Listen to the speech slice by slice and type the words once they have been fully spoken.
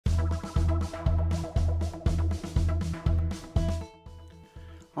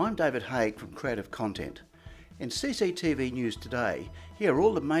I'm David Haig from Creative Content. In CCTV News today, here are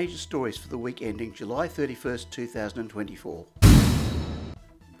all the major stories for the week ending July 31st, 2024.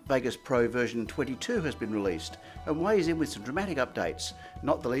 Vegas Pro version 22 has been released and weighs in with some dramatic updates,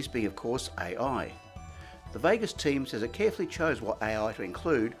 not the least being of course AI. The Vegas team says it carefully chose what AI to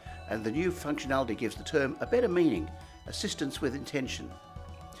include, and the new functionality gives the term a better meaning: assistance with intention.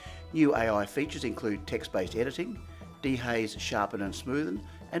 New AI features include text-based editing, dehaze, sharpen and smoothen,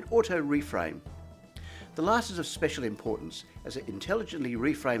 and auto reframe. The last is of special importance as it intelligently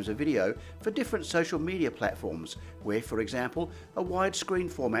reframes a video for different social media platforms where, for example, a widescreen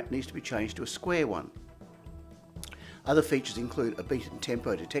format needs to be changed to a square one. Other features include a beat and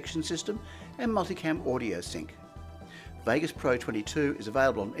tempo detection system and multicam audio sync. Vegas Pro 22 is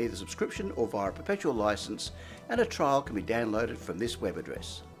available on either subscription or via a perpetual license, and a trial can be downloaded from this web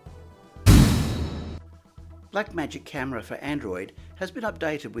address. Blackmagic camera for Android has been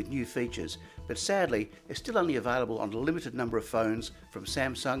updated with new features, but sadly is still only available on a limited number of phones from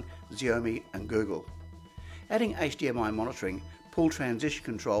Samsung, Xiaomi and Google. Adding HDMI monitoring, pull transition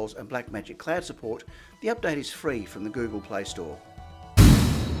controls and Blackmagic cloud support, the update is free from the Google Play Store.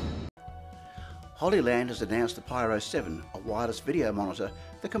 Hollyland has announced the Pyro 7, a wireless video monitor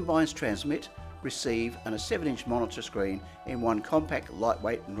that combines transmit, receive and a 7-inch monitor screen in one compact,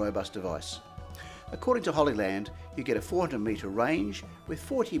 lightweight and robust device. According to Hollyland, you get a 400-metre range with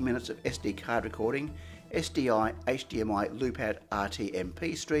 40 minutes of SD card recording, SDI HDMI loop-out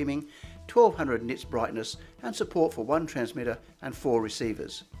RTMP streaming, 1200 nits brightness and support for one transmitter and 4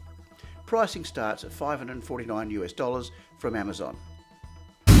 receivers. Pricing starts at $549 from Amazon.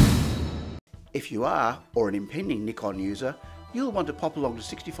 If you are, or an impending Nikon user, you'll want to pop along to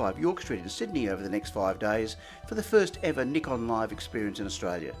 65 York Street in Sydney over the next 5 days for the first ever Nikon Live experience in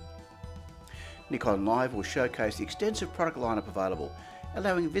Australia. Nikon Live will showcase the extensive product lineup available,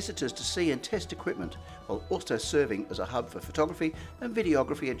 allowing visitors to see and test equipment, while also serving as a hub for photography and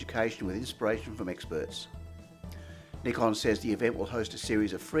videography education with inspiration from experts. Nikon says the event will host a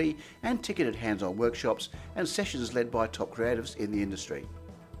series of free and ticketed hands-on workshops and sessions led by top creatives in the industry.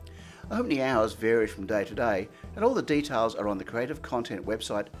 Opening hours vary from day to day, and all the details are on the Creative Content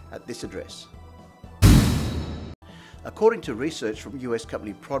website at this address. According to research from US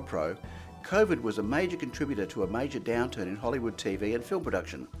company ProdPro, COVID was a major contributor to a major downturn in Hollywood TV and film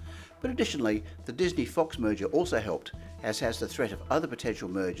production, but additionally the Disney-Fox merger also helped, as has the threat of other potential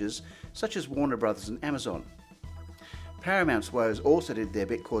mergers such as Warner Brothers and Amazon. Paramount's woes also did their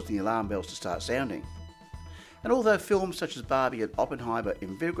bit, causing the alarm bells to start sounding. And although films such as Barbie and Oppenheimer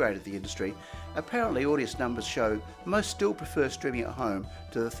invigorated the industry, apparently audience numbers show most still prefer streaming at home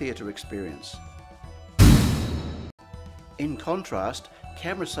to the theatre experience. In contrast,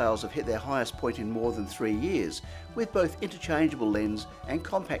 camera sales have hit their highest point in more than 3 years, with both interchangeable lens and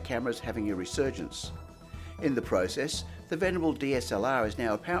compact cameras having a resurgence. In the process, the venerable DSLR is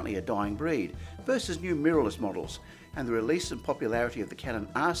now apparently a dying breed versus new mirrorless models, and the release and popularity of the Canon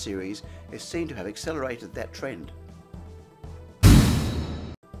R series is seen to have accelerated that trend.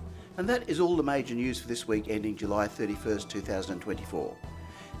 And that is all the major news for this week ending July 31st, 2024.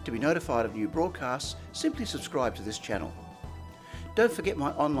 To be notified of new broadcasts, simply subscribe to this channel. Don't forget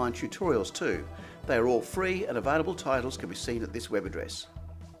my online tutorials too. They are all free and available titles can be seen at this web address.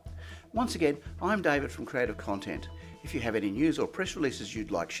 Once again, I'm David from Creative Content. If you have any news or press releases you'd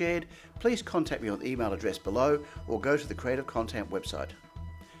like shared, please contact me on the email address below or go to the Creative Content website.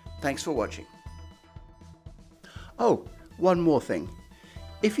 Thanks for watching. Oh, one more thing.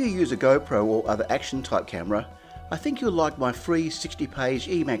 If you use a GoPro or other action type camera, I think you'll like my free 60-page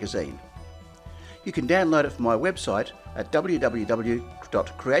e-magazine. You can download it from my website at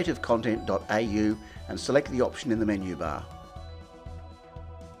www.creativecontent.au and select the option in the menu bar.